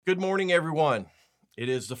Good morning, everyone. It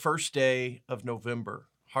is the first day of November.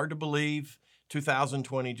 Hard to believe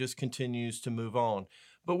 2020 just continues to move on.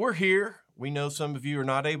 But we're here. We know some of you are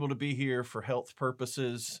not able to be here for health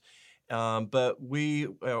purposes,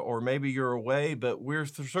 or maybe you're away, but we're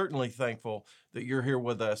certainly thankful that you're here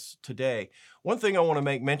with us today. One thing I want to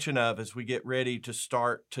make mention of as we get ready to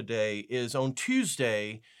start today is on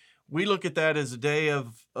Tuesday, we look at that as a day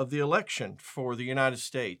of the election for the United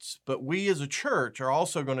States. But we as a church are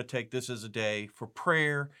also going to take this as a day for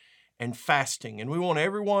prayer and fasting. And we want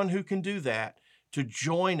everyone who can do that to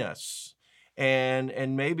join us.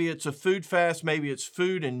 And maybe it's a food fast, maybe it's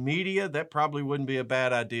food and media. That probably wouldn't be a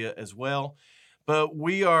bad idea as well. But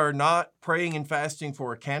we are not praying and fasting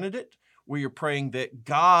for a candidate. We are praying that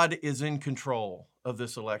God is in control of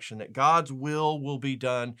this election, that God's will be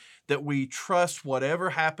done, that we trust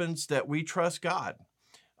whatever happens, that we trust God.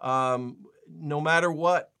 No matter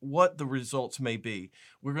what the results may be,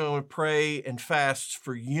 we're going to pray and fast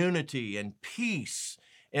for unity and peace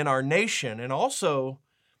in our nation and also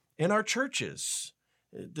in our churches.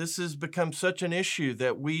 This has become such an issue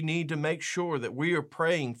that we need to make sure that we are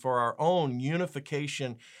praying for our own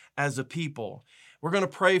unification as a people. We're going to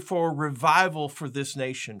pray for revival for this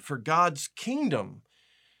nation, for God's kingdom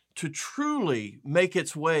to truly make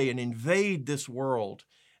its way and invade this world,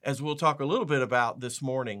 as we'll talk a little bit about this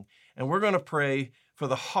morning. And we're going to pray for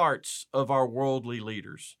the hearts of our worldly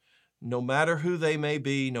leaders. No matter who they may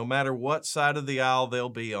be, no matter what side of the aisle they'll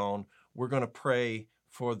be on, we're going to pray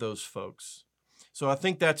for those folks. So I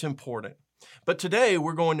think that's important. But today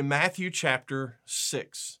we're going to Matthew chapter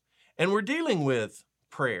 6, and we're dealing with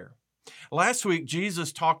prayer. Last week,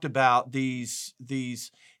 Jesus talked about these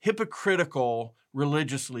hypocritical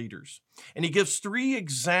religious leaders, and he gives three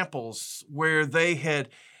examples where they had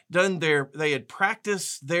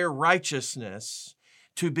practiced their righteousness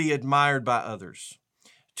to be admired by others,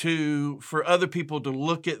 for other people to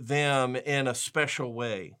look at them in a special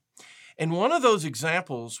way. And one of those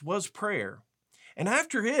examples was prayer. And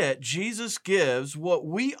after it, Jesus gives what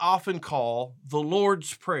we often call the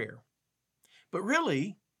Lord's Prayer. But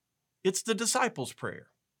really, it's the disciples' prayer.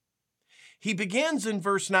 He begins in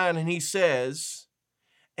verse 9 and he says,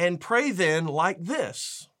 "And pray then like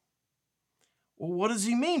this." Well, what does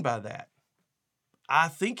he mean by that? I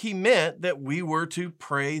think he meant that we were to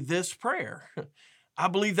pray this prayer. I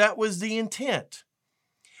believe that was the intent.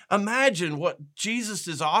 Imagine what Jesus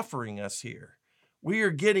is offering us here. We are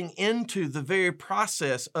getting into the very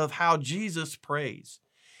process of how Jesus prays.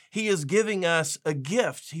 He is giving us a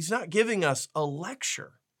gift. He's not giving us a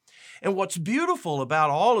lecture. And what's beautiful about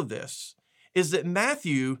all of this is that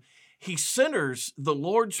Matthew, he centers the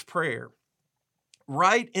Lord's Prayer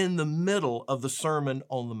right in the middle of the Sermon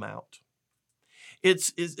on the Mount.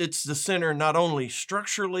 It's the center not only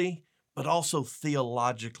structurally, but also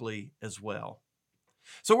theologically as well.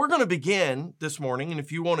 So we're going to begin this morning, and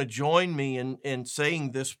if you want to join me in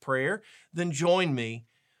saying this prayer, then join me.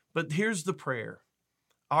 But here's the prayer.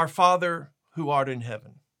 Our Father who art in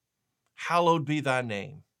heaven, hallowed be thy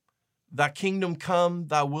name. Thy kingdom come,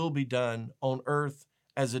 thy will be done on earth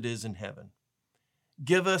as it is in heaven.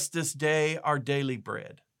 Give us this day our daily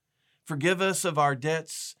bread. Forgive us of our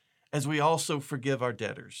debts as we also forgive our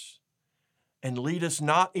debtors. And lead us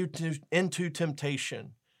not into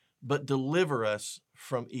temptation, but deliver us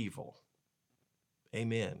from evil.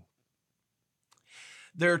 Amen.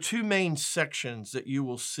 There are two main sections that you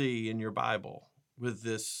will see in your Bible with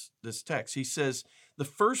this text. He says the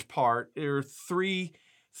first part, there are three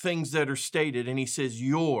things that are stated, and he says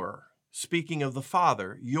your, speaking of the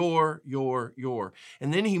Father, your.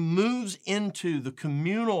 And then he moves into the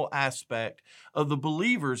communal aspect of the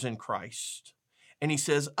believers in Christ. And he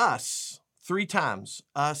says us, three times,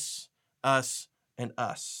 us, and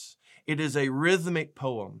us. It is a rhythmic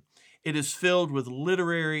poem. It is filled with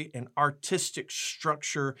literary and artistic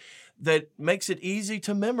structure that makes it easy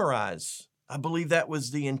to memorize. I believe that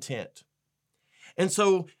was the intent. And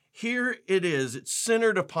so here it is. It's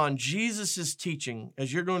centered upon Jesus' teaching,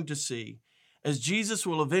 as you're going to see, as Jesus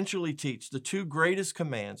will eventually teach the two greatest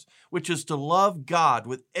commands, which is to love God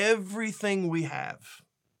with everything we have,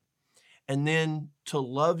 and then to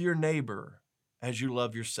love your neighbor as you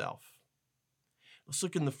love yourself. Let's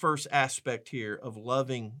look in the first aspect here of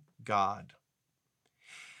loving God.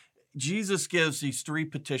 Jesus gives these three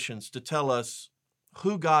petitions to tell us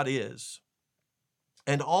who God is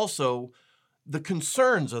and also the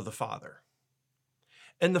concerns of the Father.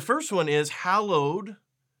 And the first one is, hallowed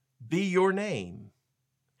be your name.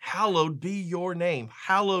 Hallowed be your name.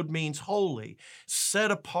 Hallowed means holy,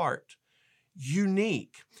 set apart,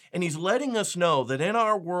 unique. And he's letting us know that in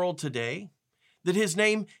our world today, that his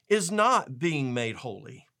name is not being made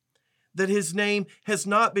holy. that his name has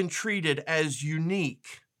not been treated as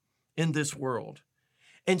unique in this world.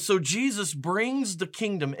 And so Jesus brings the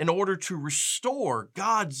kingdom in order to restore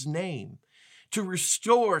God's name, to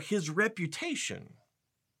restore his reputation.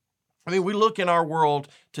 I mean, we look in our world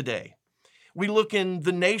today. We look in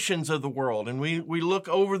the nations of the world, and we look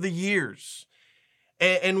over the years,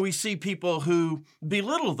 and we see people who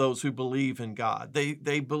belittle those who believe in God.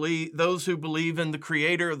 They believe, those who believe in the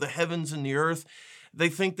creator of the heavens and the earth, they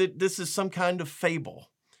think that this is some kind of fable.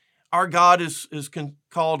 Our God is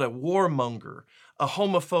called a warmonger, a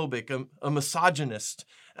homophobic, a misogynist,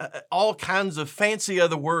 all kinds of fancy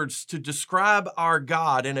other words to describe our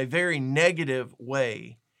God in a very negative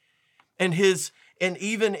way. And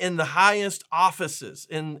even in the highest offices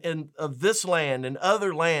of this land and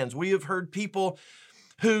other lands, we have heard people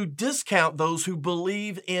who discount those who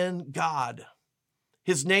believe in God.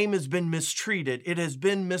 His name has been mistreated. It has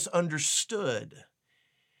been misunderstood.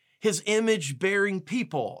 His image-bearing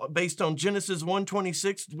people, based on Genesis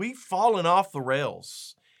 1:26, we've fallen off the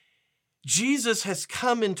rails. Jesus has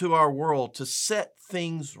come into our world to set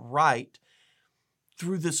things right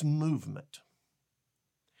through this movement.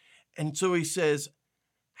 And so he says,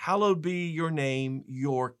 hallowed be your name,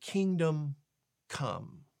 your kingdom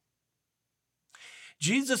come.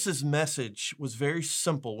 Jesus' message was very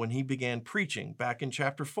simple when he began preaching back in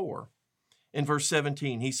chapter 4. In verse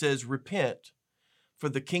 17, he says, repent, for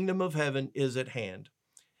the kingdom of heaven is at hand.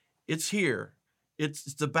 It's here.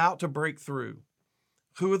 It's about to break through.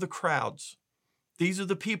 Who are the crowds? These are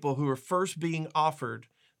the people who are first being offered,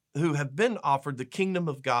 who have been offered the kingdom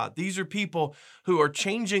of God. These are people who are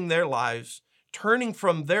changing their lives, turning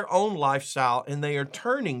from their own lifestyle, and they are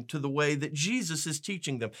turning to the way that Jesus is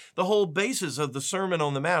teaching them. The whole basis of the Sermon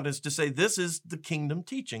on the Mount is to say, this is the kingdom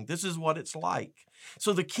teaching. This is what it's like.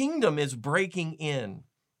 So the kingdom is breaking in.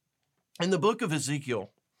 In the book of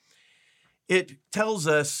Ezekiel, it tells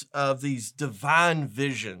us of these divine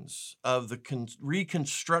visions of the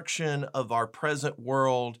reconstruction of our present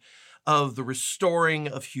world, of the restoring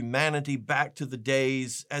of humanity back to the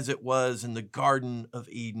days as it was in the Garden of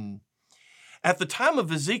Eden. At the time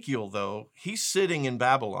of Ezekiel, though, he's sitting in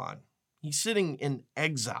Babylon. He's sitting in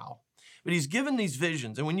exile, but he's given these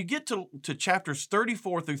visions. And when you get to chapters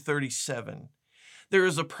 34 through 37, there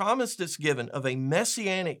is a promise that's given of a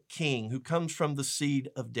messianic king who comes from the seed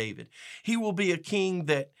of David. He will be a king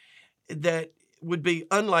that would be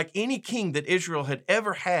unlike any king that Israel had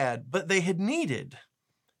ever had, but they had needed.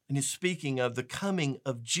 And he's speaking of the coming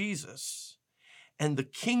of Jesus and the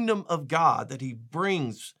kingdom of God that he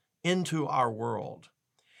brings into our world.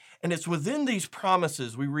 And it's within these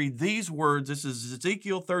promises we read these words. This is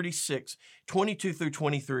Ezekiel 36, 22 through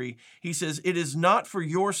 23. He says, it is not for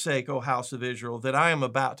your sake, O house of Israel, that I am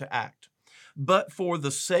about to act, but for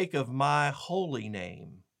the sake of my holy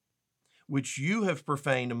name, which you have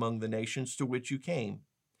profaned among the nations to which you came.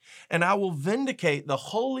 And I will vindicate the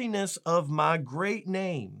holiness of my great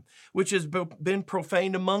name, which has been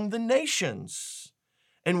profaned among the nations,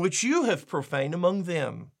 and which you have profaned among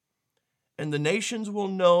them. And the nations will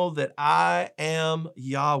know that I am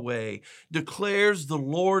Yahweh, declares the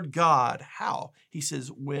Lord God. How? He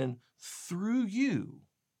says, when through you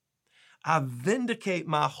I vindicate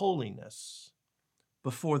my holiness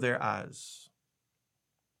before their eyes.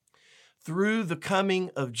 Through the coming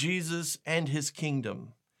of Jesus and his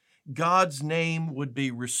kingdom, God's name would be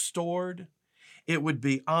restored, it would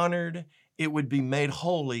be honored, it would be made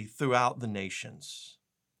holy throughout the nations.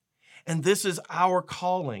 And this is our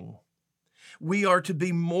calling. We are to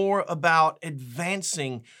be more about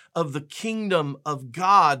advancing of the kingdom of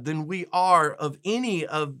God than we are of any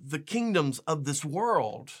of the kingdoms of this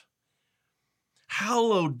world.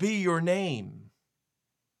 Hallowed be your name.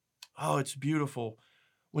 Oh, it's beautiful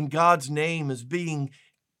when God's name is being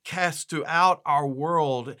cast throughout our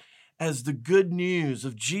world as the good news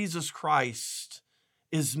of Jesus Christ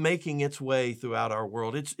is making its way throughout our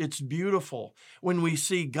world. It's beautiful when we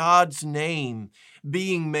see God's name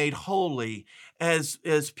being made holy as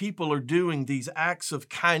people are doing these acts of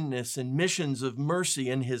kindness and missions of mercy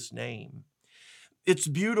in his name. It's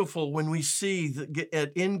beautiful when we see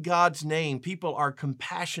that in God's name, people are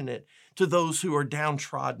compassionate to those who are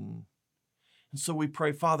downtrodden. And so we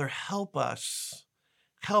pray, Father, help us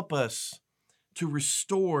to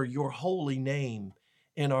restore your holy name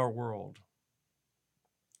in our world.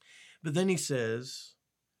 But then he says,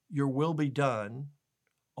 your will be done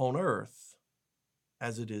on earth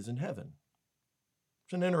as it is in heaven.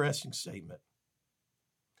 It's an interesting statement.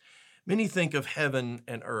 Many think of heaven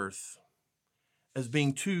and earth as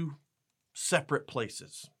being two separate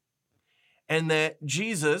places, and that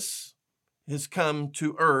Jesus has come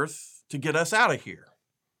to earth to get us out of here,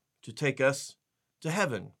 to take us to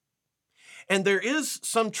heaven. And there is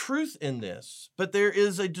some truth in this, but there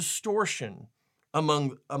is a distortion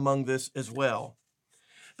among this as well.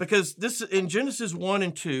 Because this in Genesis 1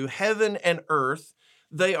 and 2, heaven and earth,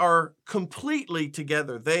 they are completely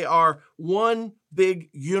together. They are one big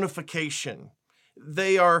unification.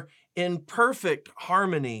 They are in perfect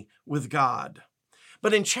harmony with God.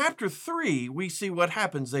 But in chapter 3, we see what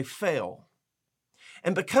happens. They fail.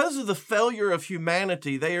 And because of the failure of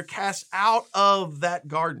humanity, they are cast out of that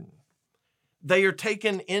garden. They are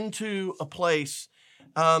taken into a place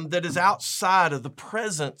that is outside of the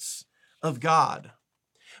presence of God.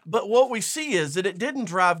 But what we see is that it didn't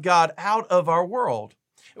drive God out of our world.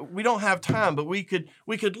 We don't have time, but we could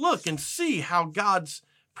look and see how God's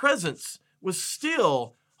presence was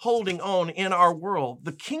still holding on in our world.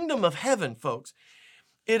 The kingdom of heaven, folks,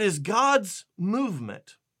 it is God's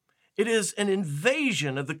movement. It is an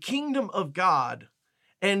invasion of the kingdom of God,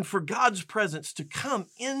 and for God's presence to come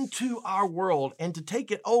into our world and to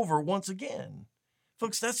take it over once again.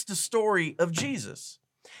 Folks, that's the story of Jesus.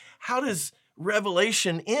 How does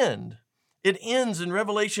Revelation end? It ends in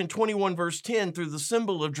Revelation 21, verse 10, through the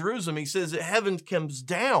symbol of Jerusalem. He says that heaven comes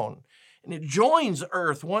down and it joins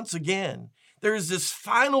earth once again. There is this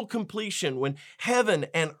final completion when heaven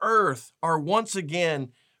and earth are once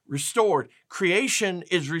again restored. Creation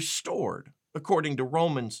is restored, according to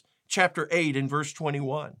Romans chapter 8 and verse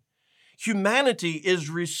 21. Humanity is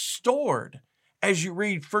restored as you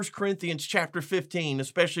read 1 Corinthians chapter 15,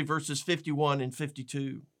 especially verses 51 and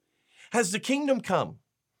 52. Has the kingdom come?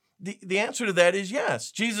 The answer to that is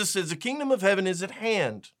yes. Jesus says the kingdom of heaven is at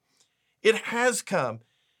hand. It has come.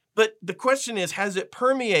 But the question is, has it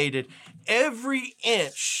permeated every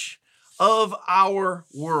inch of our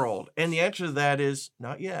world? And the answer to that is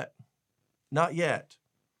not yet. Not yet.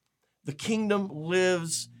 The kingdom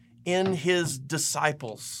lives in his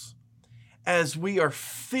disciples as we are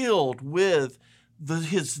filled with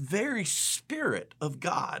his very Spirit of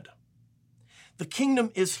God. The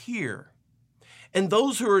kingdom is here. And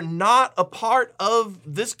those who are not a part of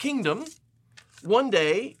this kingdom, one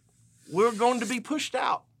day we're going to be pushed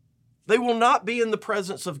out. They will not be in the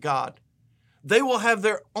presence of God. They will have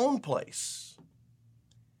their own place.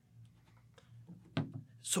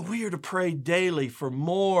 So we are to pray daily for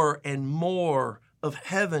more and more of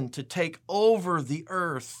heaven to take over the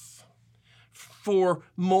earth, for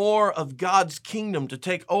more of God's kingdom to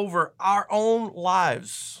take over our own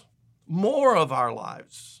lives, more of our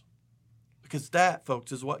lives. Because that,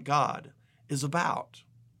 folks, is what God is about.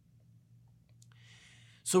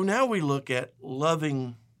 So now we look at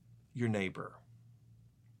loving your neighbor.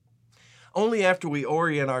 Only after we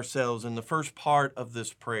orient ourselves in the first part of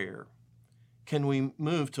this prayer can we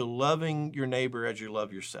move to loving your neighbor as you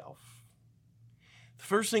love yourself. The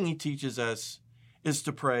first thing he teaches us is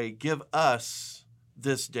to pray, give us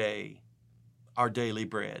this day our daily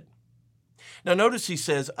bread. Now notice he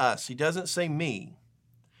says us. He doesn't say me.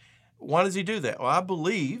 Why does he do that? Well, I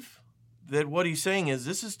believe that what he's saying is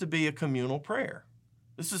this is to be a communal prayer.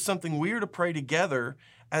 This is something we are to pray together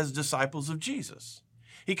as disciples of Jesus.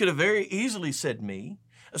 He could have very easily said me,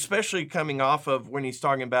 especially coming off of when he's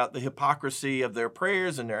talking about the hypocrisy of their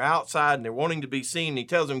prayers and they're outside and they're wanting to be seen. He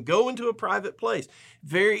tells them, go into a private place.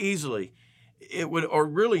 Very easily, it would, or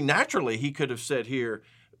really naturally, he could have said here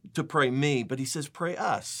to pray me, but he says, pray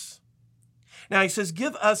us. Now he says,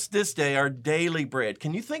 give us this day our daily bread.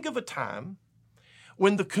 Can you think of a time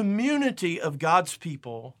when the community of God's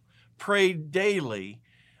people prayed daily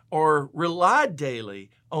or relied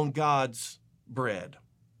daily on God's bread?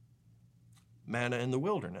 Manna in the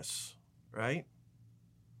wilderness, right?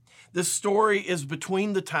 This story is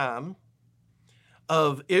between the time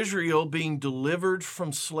of Israel being delivered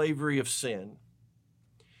from slavery of sin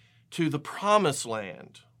to the promised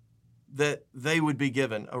land that they would be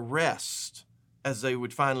given a rest as they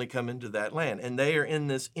would finally come into that land. And they are in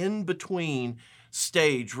this in-between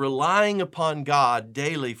stage, relying upon God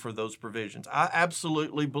daily for those provisions. I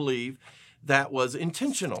absolutely believe that was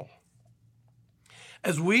intentional.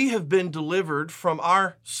 As we have been delivered from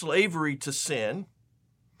our slavery to sin,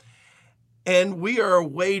 and we are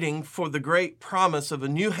waiting for the great promise of a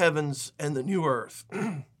new heavens and the new earth.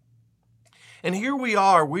 And here we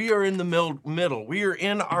are in the middle. We are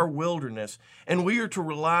in our wilderness, and we are to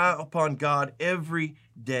rely upon God every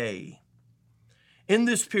day. In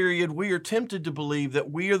this period, we are tempted to believe that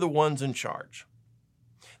we are the ones in charge,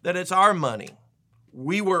 that it's our money.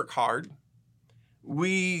 We work hard.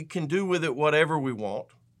 We can do with it whatever we want.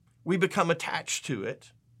 We become attached to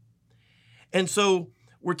it. And so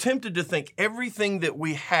we're tempted to think everything that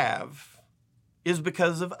we have is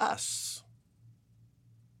because of us.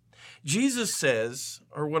 Jesus says,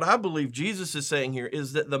 or what I believe Jesus is saying here,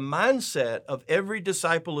 is that the mindset of every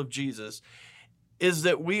disciple of Jesus is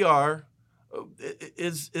that we are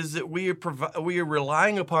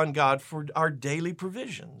relying upon God for our daily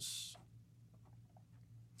provisions.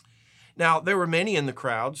 Now, there were many in the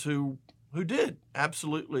crowds who did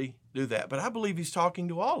absolutely do that, but I believe he's talking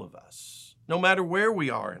to all of us, no matter where we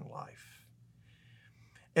are in life.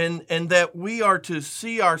 And that we are to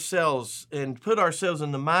see ourselves and put ourselves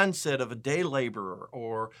in the mindset of a day laborer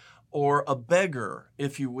or a beggar,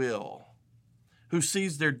 if you will, who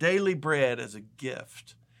sees their daily bread as a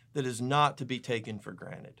gift that is not to be taken for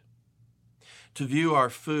granted. To view our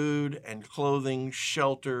food and clothing,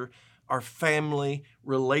 shelter, our family,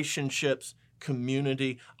 relationships,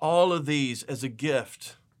 community, all of these as a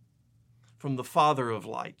gift from the Father of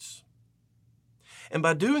lights. And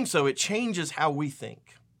by doing so, it changes how we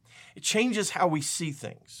think. It changes how we see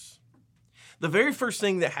things. The very first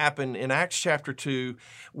thing that happened in Acts chapter 2,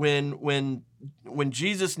 when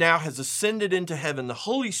Jesus now has ascended into heaven, the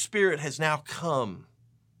Holy Spirit has now come,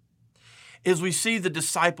 is we see the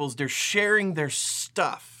disciples, they're sharing their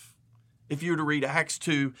stuff. If you were to read Acts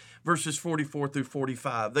 2, verses 44 through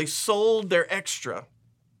 45, they sold their extra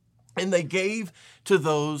and they gave to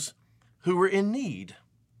those who were in need.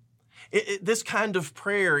 This kind of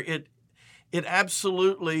prayer, it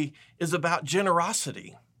absolutely is about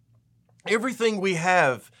generosity. Everything we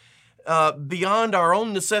have beyond our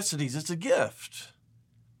own necessities, it's a gift.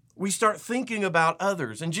 We start thinking about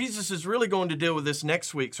others. And Jesus is really going to deal with this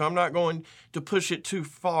next week, so I'm not going to push it too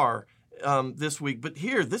far this week. But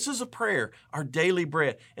here, this is a prayer, our daily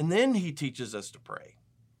bread. And then he teaches us to pray.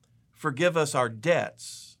 Forgive us our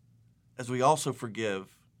debts as we also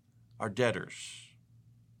forgive our debtors.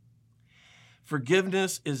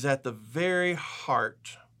 Forgiveness is at the very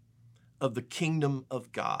heart of the kingdom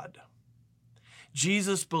of God.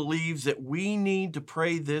 Jesus believes that we need to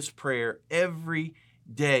pray this prayer every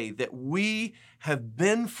day, that we have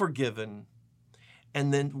been forgiven,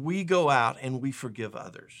 and then we go out and we forgive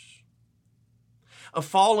others. A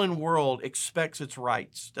fallen world expects its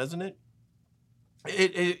rights, doesn't it?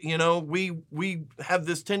 We have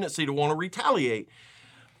this tendency to want to retaliate.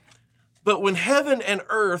 But when heaven and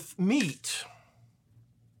earth meet,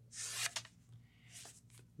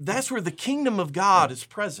 that's where the kingdom of God is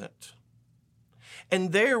present.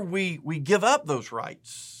 And there we give up those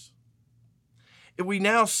rights. And we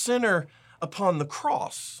now center upon the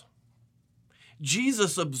cross.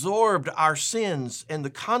 Jesus absorbed our sins and the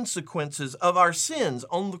consequences of our sins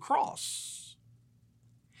on the cross.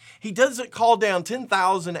 He doesn't call down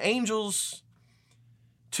 10,000 angels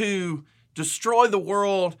to destroy the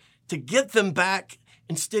world, to get them back.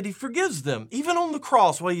 Instead, he forgives them, even on the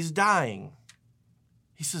cross while he's dying.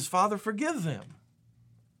 He says, Father, forgive them,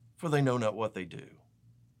 for they know not what they do.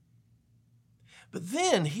 But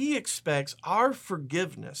then he expects our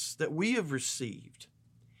forgiveness that we have received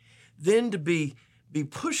then to be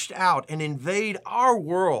pushed out and invade our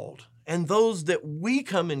world and those that we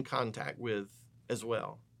come in contact with as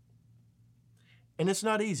well. And it's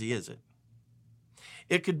not easy, is it?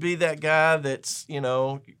 It could be that guy that's,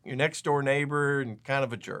 your next door neighbor and kind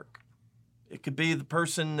of a jerk. It could be the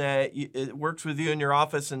person that works with you in your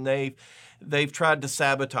office and they've tried to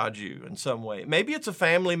sabotage you in some way. Maybe it's a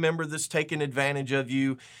family member that's taken advantage of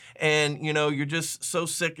you and, you're just so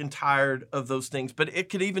sick and tired of those things. But it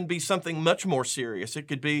could even be something much more serious. It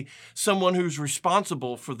could be someone who's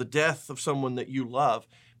responsible for the death of someone that you love.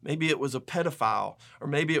 Maybe it was a pedophile or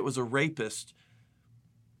maybe it was a rapist.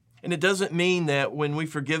 And it doesn't mean that when we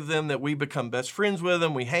forgive them that we become best friends with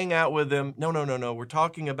them, we hang out with them. No. We're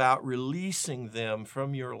talking about releasing them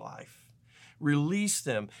from your life. Release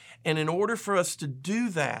them. And in order for us to do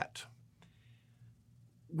that,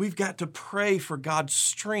 we've got to pray for God's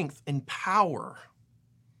strength and power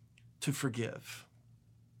to forgive.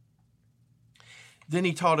 Then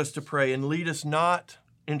he taught us to pray, and lead us not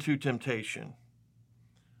into temptation,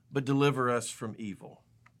 but deliver us from evil.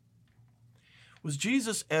 Was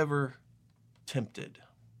Jesus ever tempted?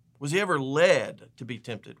 Was he ever led to be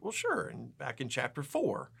tempted? Well, sure. And back in chapter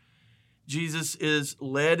 4, Jesus is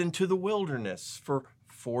led into the wilderness for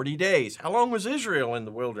 40 days. How long was Israel in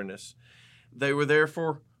the wilderness? They were there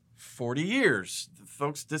for 40 years.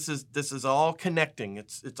 Folks, this is all connecting.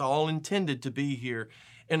 It's all intended to be here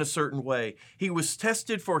in a certain way. He was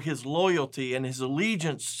tested for his loyalty and his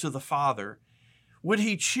allegiance to the Father. Would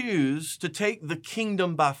he choose to take the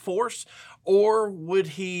kingdom by force, or would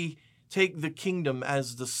he take the kingdom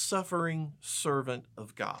as the suffering servant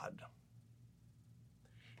of God?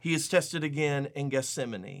 He is tested again in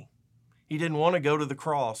Gethsemane. He didn't want to go to the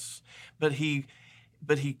cross, but he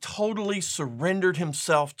but he totally surrendered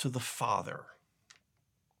himself to the Father.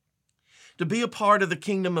 To be a part of the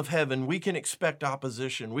kingdom of heaven, we can expect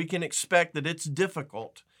opposition. We can expect that it's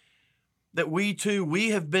difficult, that we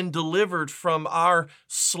have been delivered from our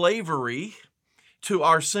slavery to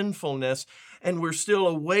our sinfulness, and we're still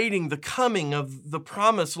awaiting the coming of the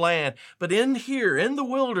promised land. But in the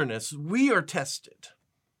wilderness, we are tested.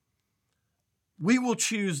 We will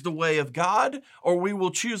choose the way of God, or we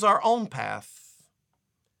will choose our own path.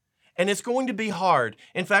 And it's going to be hard.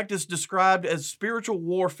 In fact, it's described as spiritual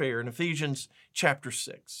warfare in Ephesians chapter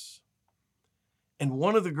 6. And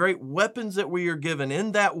one of the great weapons that we are given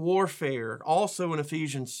in that warfare, also in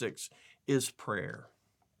Ephesians 6, is prayer.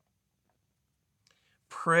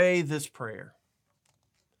 Pray this prayer.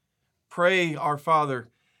 Pray, our Father,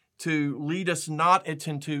 to lead us not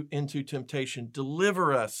into temptation.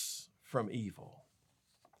 Deliver us from evil.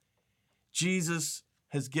 Jesus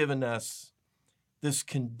has given us this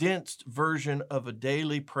condensed version of a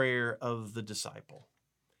daily prayer of the disciple.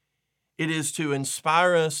 It is to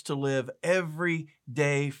inspire us to live every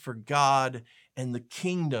day for God and the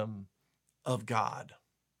kingdom of God.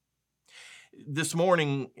 This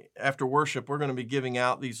morning after worship, we're going to be giving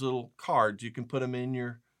out these little cards. You can put them in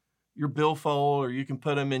your billfold, or you can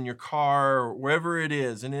put them in your car, or wherever it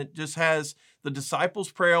is. And it just has the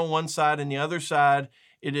disciples' prayer on one side, and the other side,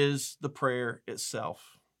 it is the prayer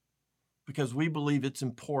itself. Because we believe it's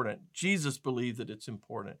important. Jesus believed that it's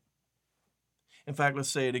important. In fact, let's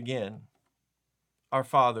say it again. Our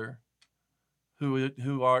Father,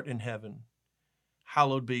 who art in heaven,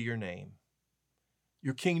 hallowed be your name.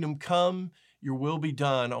 Your kingdom come, your will be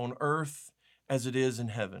done on earth as it is in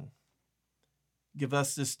heaven. Give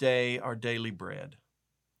us this day our daily bread.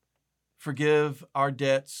 Forgive our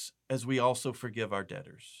debts as we also forgive our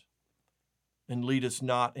debtors. And lead us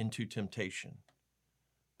not into temptation,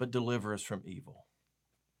 but deliver us from evil.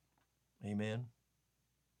 Amen.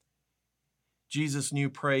 Jesus knew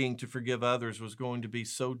praying to forgive others was going to be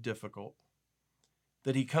so difficult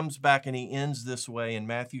that he comes back and he ends this way in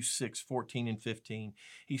Matthew 6:14 and 15.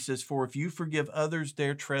 He says, "For if you forgive others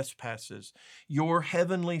their trespasses, your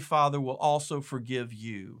heavenly Father will also forgive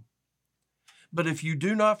you. But if you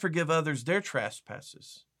do not forgive others their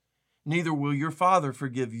trespasses, neither will your Father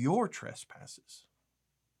forgive your trespasses."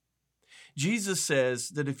 Jesus says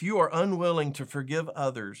that if you are unwilling to forgive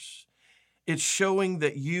others, it's showing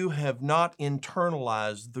that you have not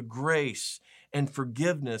internalized the grace and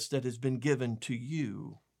forgiveness that has been given to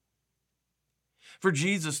you. For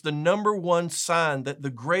Jesus, the number one sign that the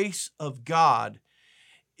grace of God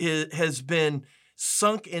has been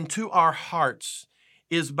sunk into our hearts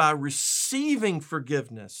is by receiving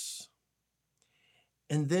forgiveness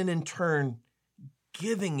and then in turn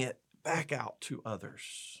giving it back out to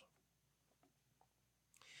others.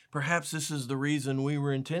 Perhaps this is the reason we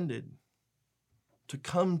were intended, to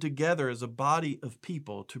come together as a body of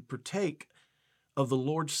people to partake of the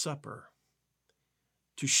Lord's Supper,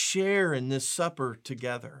 to share in this supper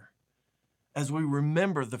together as we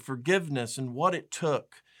remember the forgiveness and what it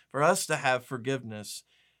took for us to have forgiveness,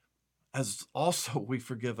 as also we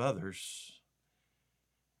forgive others.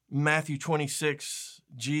 Matthew 26,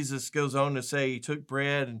 Jesus goes on to say he took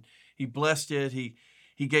bread and he blessed it. He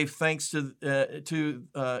gave thanks gave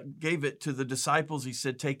it to the disciples. He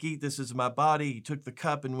said, "Take, eat, this is my body." He took the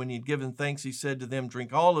cup, and when he'd given thanks, he said to them,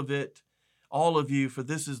 "Drink all of it, all of you, for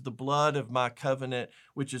this is the blood of my covenant,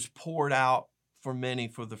 which is poured out for many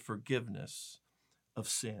for the forgiveness of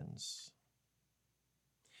sins."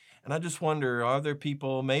 And I just wonder, are there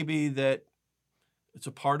people maybe that it's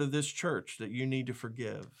a part of this church that you need to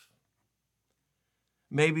forgive?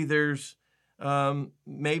 Maybe there's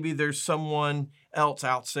someone else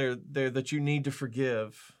out there that you need to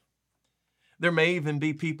forgive. There may even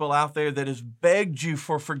be people out there that has begged you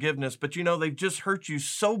for forgiveness, but they've just hurt you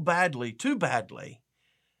so badly, too badly,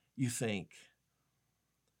 you think.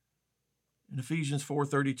 In Ephesians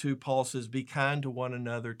 4:32, Paul says, "Be kind to one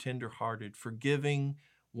another, tenderhearted, forgiving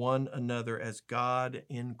one another as God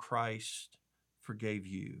in Christ forgave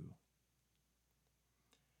you."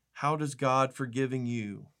 How does God forgiving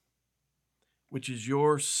you, which is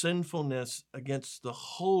your sinfulness against the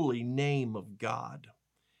holy name of God,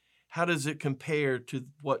 how does it compare to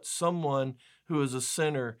what someone who is a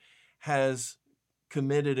sinner has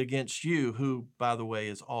committed against you, who, by the way,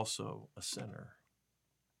 is also a sinner?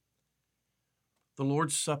 The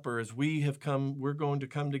Lord's Supper, as we're going to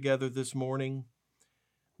come together this morning.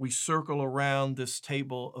 We circle around this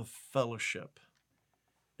table of fellowship,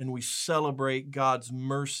 and we celebrate God's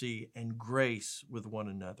mercy and grace with one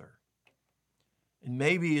another. And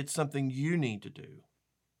maybe it's something you need to do.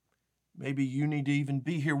 Maybe you need to even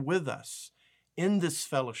be here with us in this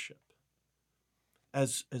fellowship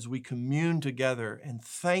as we commune together and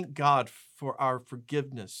thank God for our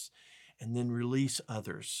forgiveness and then release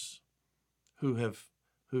others who have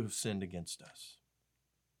sinned against us.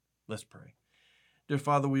 Let's pray. Dear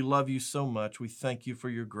Father, we love you so much. We thank you for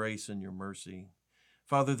your grace and your mercy.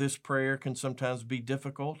 Father, this prayer can sometimes be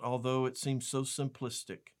difficult, although it seems so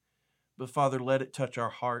simplistic. But Father, let it touch our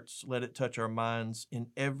hearts. Let it touch our minds in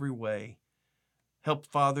every way. Help,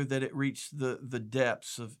 Father, that it reach the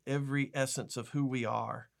depths of every essence of who we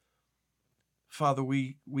are. Father,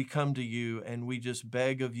 we come to you and we just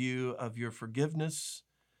beg of you of your forgiveness,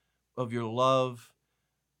 of your love.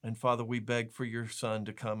 And Father, we beg for your Son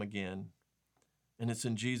to come again. And it's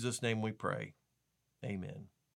in Jesus' name we pray. Amen.